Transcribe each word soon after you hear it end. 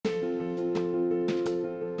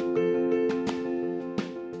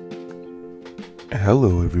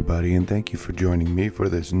Hello, everybody, and thank you for joining me for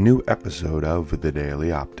this new episode of The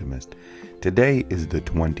Daily Optimist. Today is the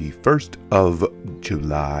 21st of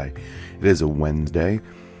July. It is a Wednesday.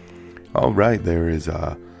 All right, there is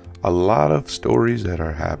a lot of stories that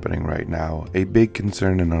are happening right now. A big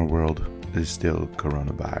concern in our world is still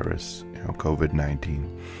coronavirus,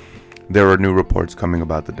 COVID-19. There are new reports coming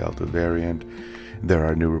about the Delta variant. There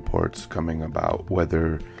are new reports coming about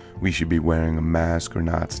whether we should be wearing a mask or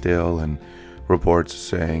not still, and reports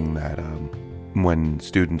saying that when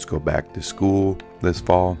students go back to school this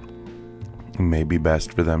fall, it may be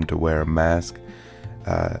best for them to wear a mask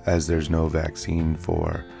as there's no vaccine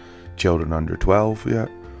for children under 12 yet.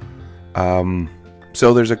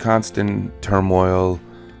 So there's a constant turmoil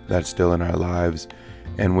that's still in our lives,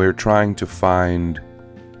 and we're trying to find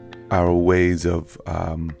our ways of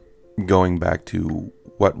going back to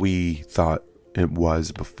what we thought it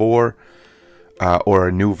was before, or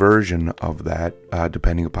a new version of that,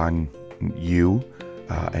 depending upon you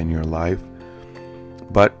and your life.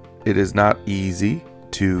 But it is not easy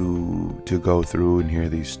to go through and hear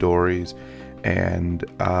these stories, and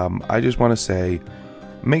I just want to say,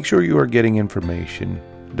 make sure you are getting information.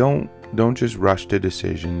 Don't just rush to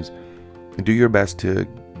decisions. Do your best to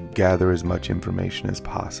gather as much information as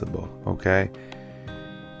possible. Okay?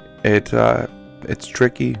 It's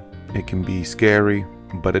tricky. It can be scary,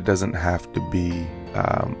 but it doesn't have to be,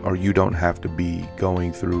 or you don't have to be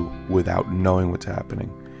going through without knowing what's happening.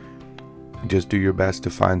 Just do your best to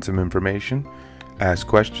find some information, ask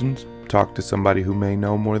questions, talk to somebody who may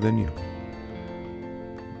know more than you.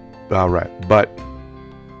 All right, but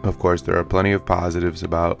of course there are plenty of positives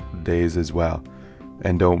about days as well.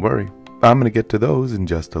 And don't worry, I'm going to get to those in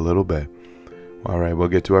just a little bit. All right, we'll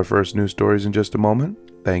get to our first news stories in just a moment.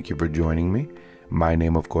 Thank you for joining me. My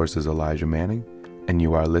name, of course, is Elijah Manning, and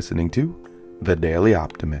you are listening to The Daily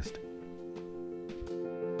Optimist.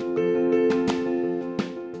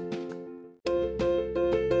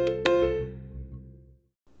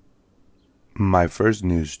 My first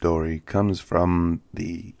news story comes from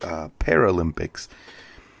the Paralympics,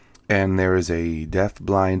 and there is a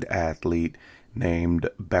deaf-blind athlete named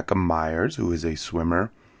Becca Myers, who is a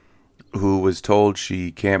swimmer, who was told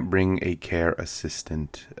she can't bring a care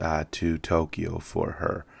assistant to Tokyo for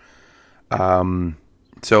her.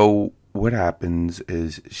 So what happens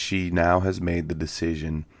is she now has made the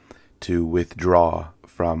decision to withdraw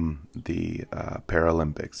from the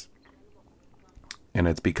Paralympics. And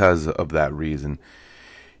it's because of that reason.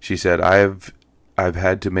 She said, I've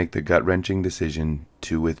had to make the gut-wrenching decision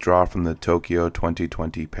to withdraw from the Tokyo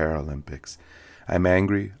 2020 Paralympics. I'm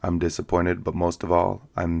angry, I'm disappointed, but most of all,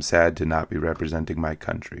 I'm sad to not be representing my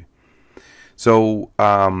country. So,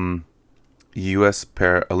 U.S.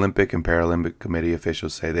 Olympic and Paralympic Committee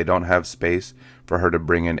officials say they don't have space for her to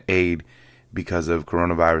bring in aid because of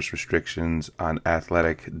coronavirus restrictions on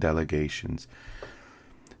athletic delegations.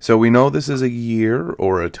 So we know this is a year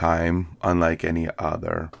or a time unlike any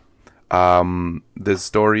other. The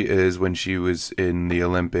story is when she was in the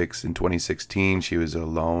Olympics in 2016, she was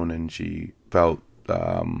alone and she felt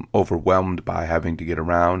overwhelmed by having to get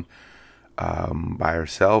around by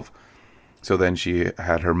herself. So then she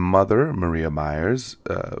had her mother, Maria Myers,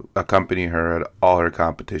 accompany her at all her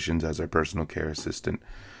competitions as her personal care assistant.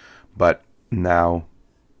 But now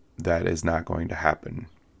that is not going to happen.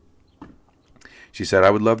 She said, I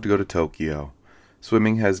would love to go to Tokyo.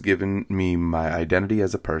 Swimming has given me my identity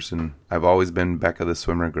as a person. I've always been Becca the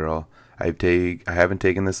swimmer girl. I haven't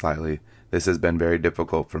taken this lightly. This has been very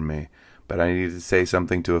difficult for me. But I need to say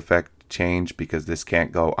something to affect change because this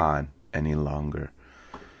can't go on any longer.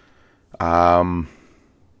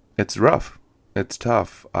 It's rough. It's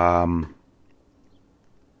tough. The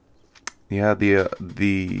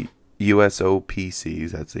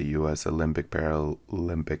USOPCs, that's the U.S. Olympic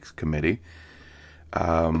Paralympics Committee,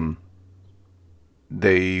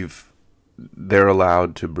 they're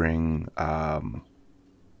allowed to bring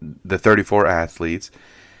the 34 athletes,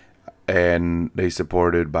 and they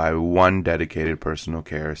supported by one dedicated personal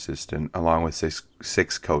care assistant along with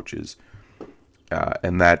six coaches,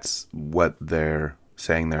 and that's what they're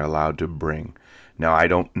saying they're allowed to bring. Now, I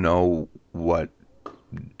don't know what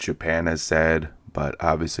Japan has said, but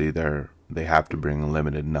obviously they have to bring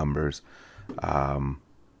limited numbers.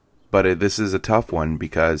 But this is a tough one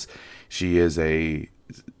because she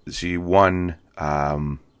won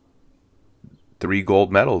 3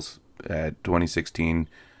 gold medals at 2016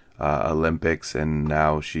 Olympics, and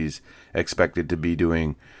now she's expected to be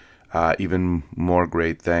doing even more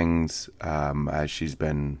great things as she's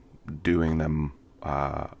been doing them.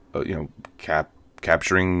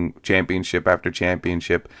 Capturing championship after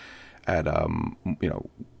championship at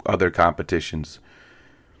other competitions.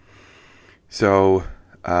 So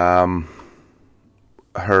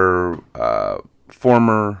her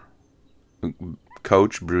former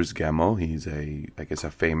coach, Bruce Gemmell, he's a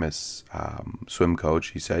famous swim coach.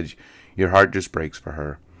 He said, "Your heart just breaks for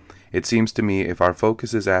her. It seems to me if our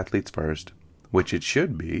focus is athletes first, which it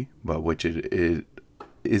should be, but which it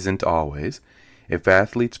isn't always, if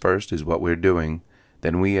athletes first is what we're doing,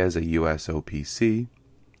 then we as a USOPC,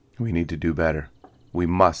 we need to do better. We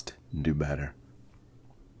must do better."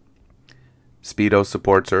 Speedo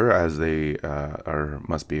supports her as they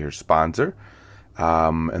must be her sponsor.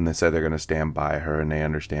 And they said they're going to stand by her and they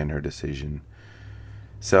understand her decision.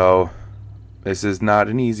 So this is not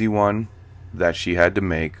an easy one that she had to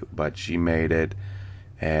make, but she made it.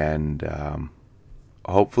 And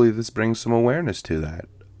hopefully this brings some awareness to that.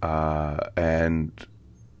 And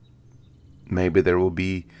maybe there will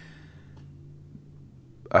be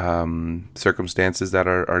circumstances that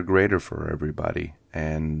are greater for everybody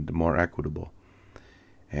and more equitable.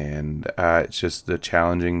 And it's just a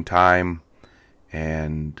challenging time.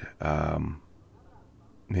 And,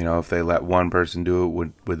 if they let one person do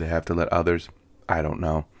it, would they have to let others? I don't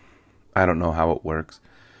know. I don't know how it works.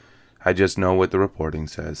 I just know what the reporting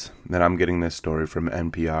says. And I'm getting this story from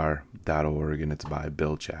NPR.org, and it's by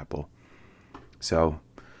Bill Chappell. So,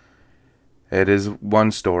 it is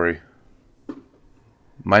one story.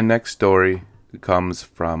 My next story comes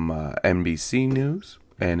from NBC News,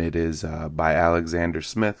 and it is by Alexander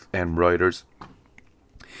Smith and Reuters.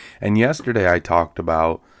 And yesterday I talked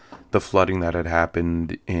about the flooding that had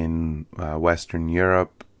happened in Western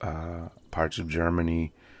Europe, parts of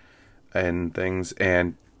Germany, and things.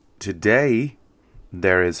 And today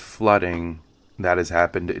there is flooding that has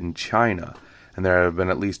happened in China. And there have been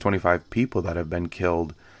at least 25 people that have been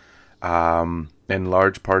killed. In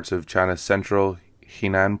large parts of China's central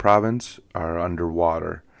Henan province are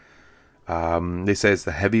underwater. They say it's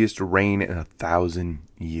the heaviest rain in 1,000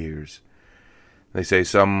 years. They say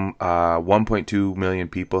some 1.2 million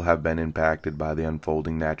people have been impacted by the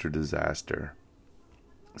unfolding natural disaster.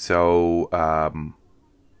 So,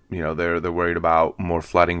 they're worried about more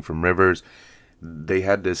flooding from rivers. They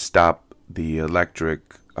had to stop the electric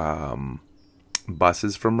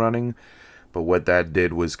buses from running, but what that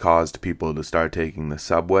did was caused people to start taking the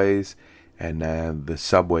subways, and the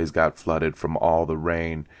subways got flooded from all the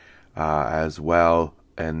rain as well.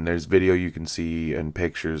 And there's video you can see and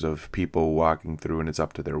pictures of people walking through, and it's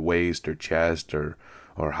up to their waist or chest or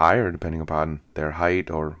higher, depending upon their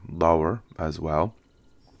height, or lower as well.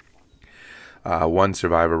 One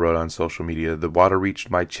survivor wrote on social media, "The water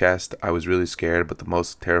reached my chest. I was really scared, but the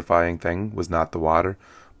most terrifying thing was not the water,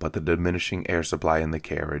 but the diminishing air supply in the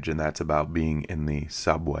carriage." And that's about being in the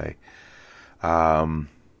subway.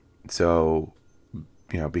 So,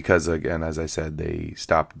 because again, as I said, they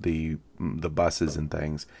stopped the buses and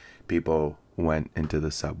things, people went into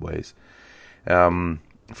the subways.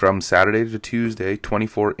 From Saturday to Tuesday,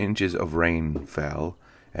 24 inches of rain fell,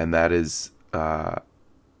 and that is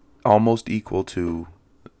almost equal to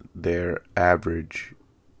their average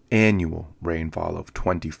annual rainfall of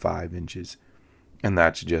 25 inches. And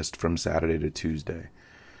that's just from Saturday to Tuesday.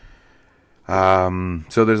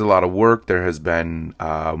 So there's a lot of work. There has been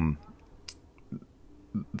a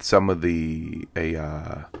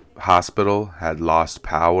hospital had lost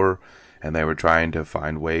power, and they were trying to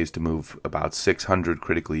find ways to move about 600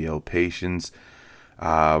 critically ill patients.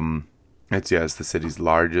 It's the city's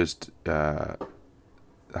largest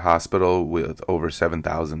hospital with over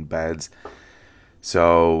 7,000 beds.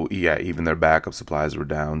 So even their backup supplies were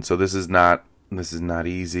down. So this is not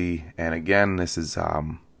easy. And again, this is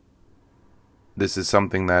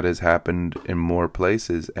something that has happened in more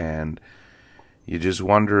places, and you just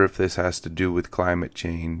wonder if this has to do with climate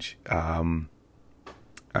change. I'm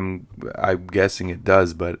guessing it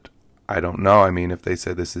does, but I don't know. I mean, if they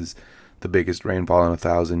said this is the biggest rainfall in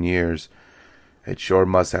 1,000 years, it sure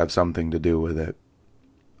must have something to do with it.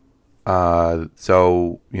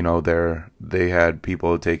 So they had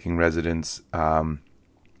people taking residents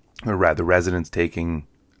taking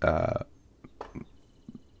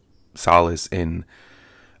solace in.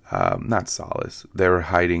 Not solace. They were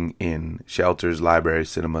hiding in shelters, libraries,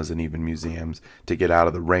 cinemas, and even museums to get out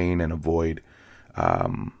of the rain and avoid.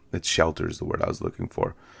 It's shelter is the word I was looking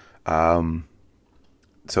for,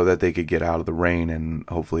 so that they could get out of the rain and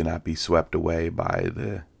hopefully not be swept away by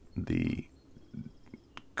the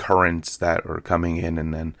currents that are coming in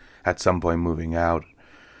and then at some point moving out.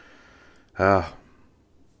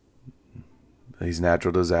 These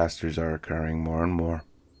natural disasters are occurring more and more.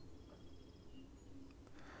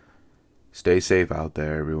 Stay safe out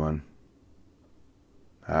there, everyone.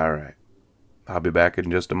 All right. I'll be back in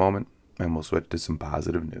just a moment, and we'll switch to some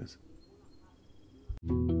positive news.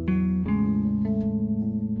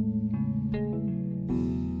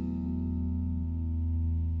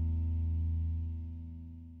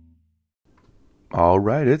 All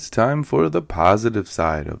right, it's time for the positive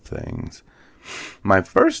side of things. My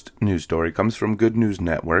first news story comes from Good News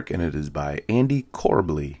Network, and it is by Andy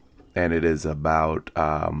Corbley, and it is about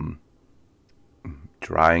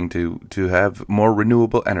trying to have more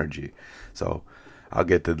renewable energy. So I'll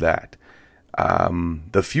get to that.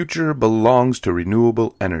 The future belongs to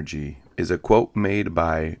renewable energy is a quote made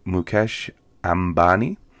by Mukesh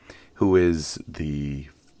Ambani, who is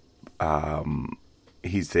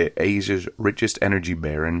he's the Asia's richest energy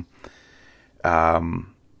baron. And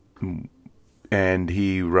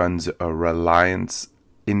he runs a Reliance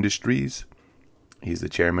Industries. He's the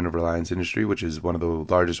chairman of Reliance Industry, which is one of the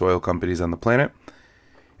largest oil companies on the planet.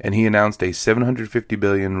 And he announced a 750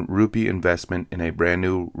 billion rupee investment in a brand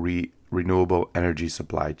new renewable energy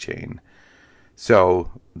supply chain. So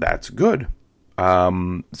that's good.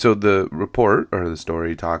 So the report or the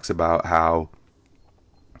story talks about how,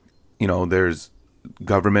 there's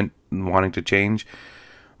government wanting to change,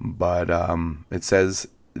 but it says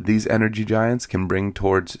these energy giants can bring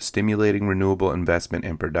towards stimulating renewable investment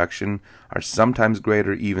and production are sometimes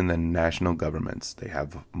greater even than national governments. They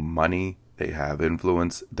have money, they have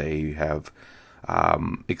influence, they have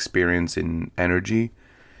experience in energy,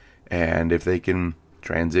 and if they can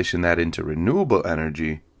transition that into renewable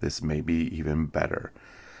energy, this may be even better.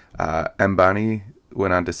 Ambani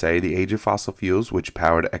went on to say, the age of fossil fuels, which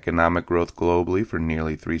powered economic growth globally for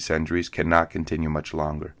nearly 3 centuries, cannot continue much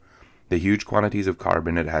longer. The huge quantities of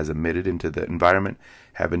carbon it has emitted into the environment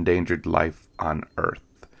have endangered life on Earth.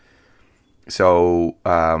 So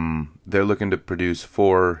they're looking to produce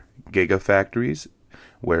 4 gigafactories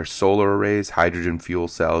where solar arrays, hydrogen fuel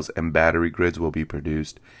cells, and battery grids will be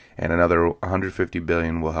produced, and another 150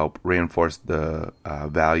 billion will help reinforce the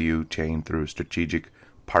value chain through strategic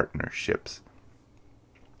partnerships.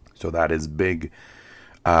 So that is big.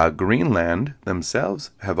 Greenland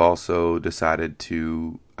themselves have also decided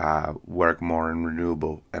to work more in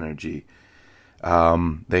renewable energy.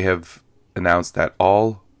 They have announced that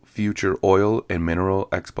all future oil and mineral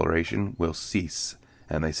exploration will cease,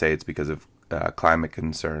 and they say it's because of climate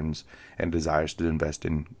concerns and desires to invest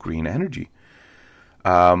in green energy.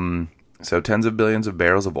 So tens of billions of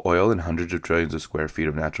barrels of oil and hundreds of trillions of square feet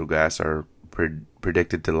of natural gas are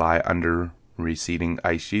predicted to lie under receding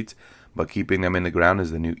ice sheets, but keeping them in the ground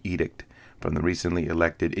is the new edict from the recently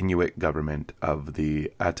elected Inuit government of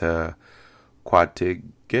the Attaqatigiit,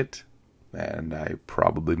 and I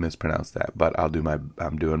probably mispronounced that, but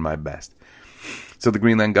I'm doing my best. So the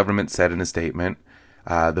Greenland government said in a statement,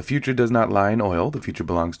 the future does not lie in oil, the future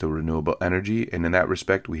belongs to renewable energy, and in that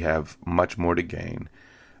respect we have much more to gain.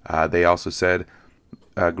 They also said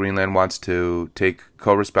Greenland wants to take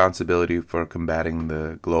co-responsibility for combating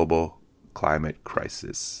the global climate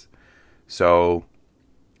crisis. So,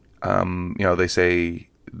 they say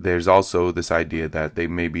there's also this idea that they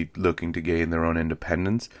may be looking to gain their own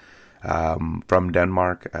independence from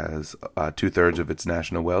Denmark, as 2/3 of its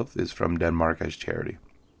national wealth is from Denmark as charity.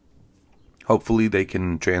 Hopefully they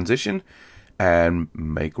can transition and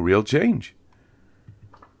make real change.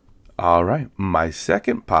 All right, my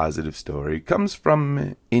second positive story comes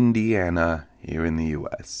from Indiana here in the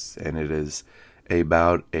U.S., and it is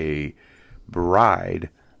about a bride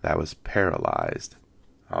that was paralyzed.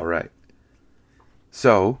 All right.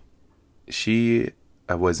 So, she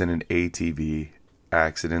was in an ATV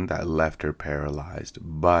accident that left her paralyzed,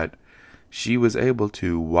 but she was able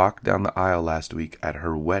to walk down the aisle last week at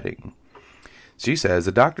her wedding. She says,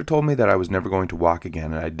 the doctor told me that I was never going to walk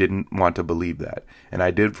again, and I didn't want to believe that. And I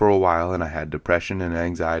did for a while, and I had depression and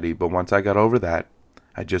anxiety, but once I got over that,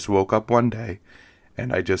 I just woke up one day,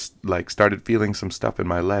 and I just, started feeling some stuff in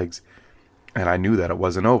my legs, and I knew that it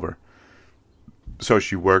wasn't over. So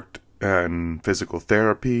she worked in physical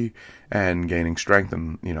therapy and gaining strength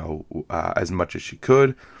and, as much as she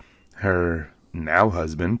could. Her now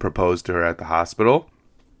husband proposed to her at the hospital.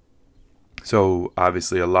 So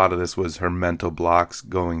obviously a lot of this was her mental blocks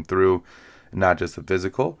going through, not just the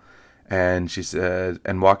physical. And she said,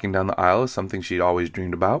 and walking down the aisle is something she'd always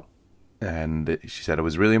dreamed about. And she said, it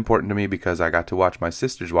was really important to me because I got to watch my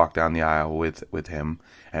sisters walk down the aisle with him.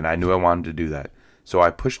 And I knew I wanted to do that. So I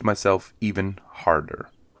pushed myself even harder.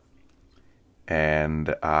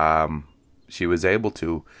 And she was able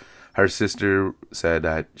to. Her sister said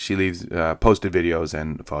that she posted videos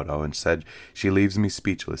and a photo and said, she leaves me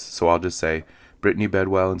speechless. So I'll just say, Brittany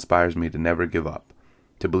Bedwell inspires me to never give up.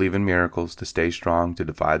 to believe in miracles, to stay strong, to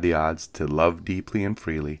defy the odds, to love deeply and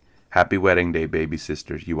freely. Happy wedding day, baby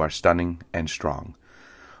sisters. You are stunning and strong.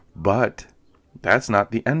 But that's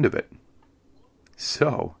not the end of it.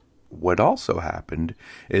 So, what also happened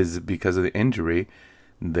is because of the injury,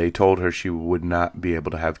 they told her she would not be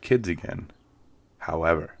able to have kids again.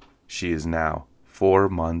 However, she is now 4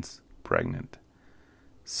 months pregnant.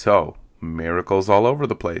 So, miracles all over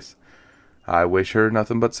the place. I wish her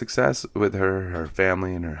nothing but success with her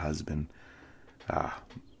family, and her husband.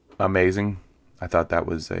 Amazing. I thought that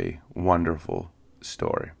was a wonderful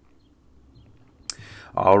story.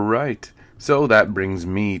 All right. So that brings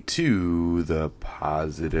me to the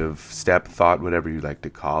positive step, thought, whatever you like to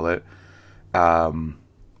call it. And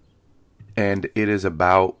it is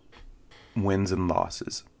about wins and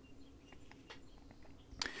losses.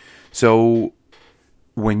 So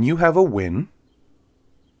when you have a win,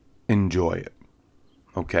 enjoy it.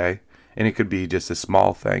 Okay? And it could be just a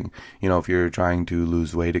small thing. You know, if you're trying to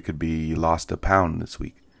lose weight, it could be you lost a pound this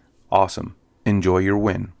week. Awesome. Enjoy your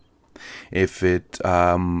win. If it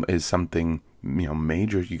is something,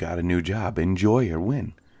 major, you got a new job, enjoy your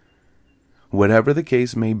win. Whatever the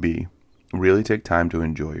case may be, really take time to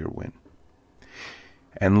enjoy your win.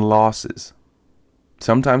 And losses.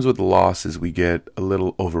 Sometimes with losses, we get a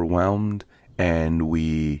little overwhelmed, and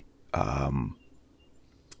we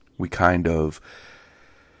kind of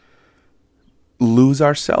lose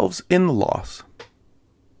ourselves in the loss.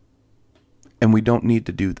 And we don't need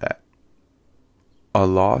to do that. A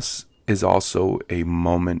loss is also a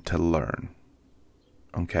moment to learn.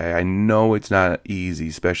 Okay, I know it's not easy,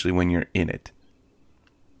 especially when you're in it.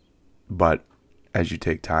 But as you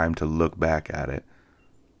take time to look back at it,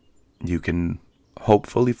 you can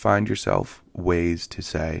hopefully find yourself ways to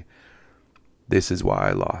say, this is why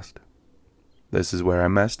I lost. This is where I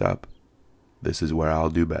messed up. This is where I'll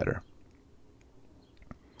do better.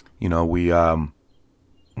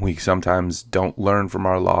 We sometimes don't learn from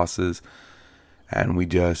our losses, and we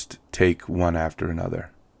just take one after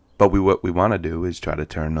another. But what we want to do is try to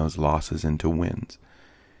turn those losses into wins.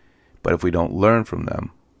 But if we don't learn from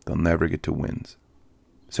them, they'll never get to wins.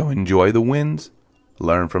 So enjoy the wins,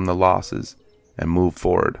 learn from the losses, and move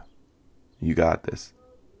forward. You got this.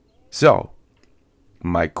 So,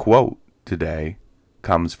 my quote today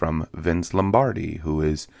comes from Vince Lombardi, who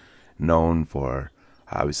is known for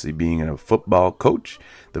obviously being a football coach,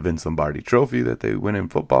 the Vince Lombardi Trophy that they win in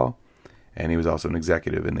football, and he was also an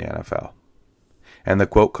executive in the NFL. And the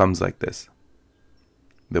quote comes like this: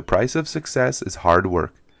 "The price of success is hard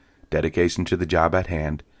work, dedication to the job at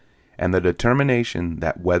hand, and the determination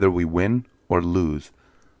that whether we win or lose,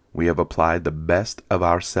 we have applied the best of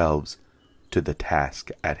ourselves to the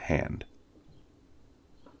task at hand."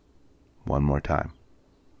 One more time.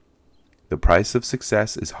 The price of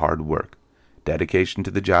success is hard work, dedication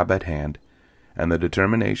to the job at hand, and the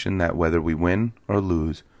determination that whether we win or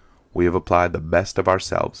lose, we have applied the best of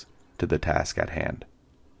ourselves to the task at hand.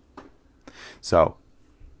 So,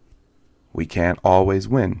 we can't always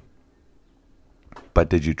win, but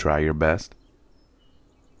did you try your best?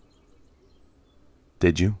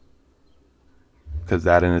 Did you? Because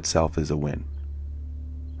that in itself is a win.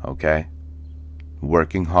 Okay?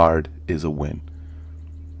 Working hard is a win.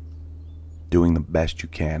 Doing the best you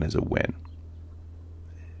can is a win.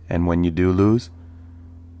 And when you do lose,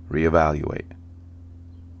 reevaluate.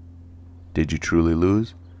 Did you truly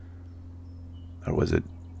lose? Or was it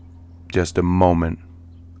just a moment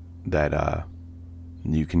that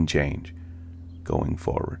you can change going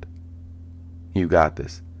forward? You got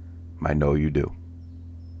this. I know you do.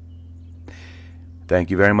 Thank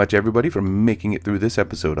you very much, everybody, for making it through this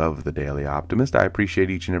episode of The Daily Optimist. I appreciate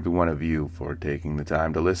each and every one of you for taking the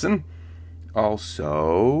time to listen.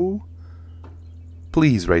 Also,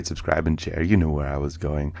 please rate, subscribe, and share. You know where I was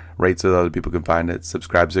going. Rate so that other people can find it.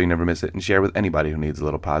 Subscribe so you never miss it. And share with anybody who needs a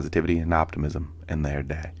little positivity and optimism in their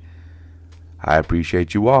day. I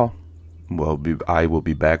appreciate you all. I will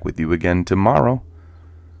be back with you again tomorrow.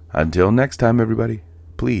 Until next time, everybody,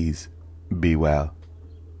 please be well.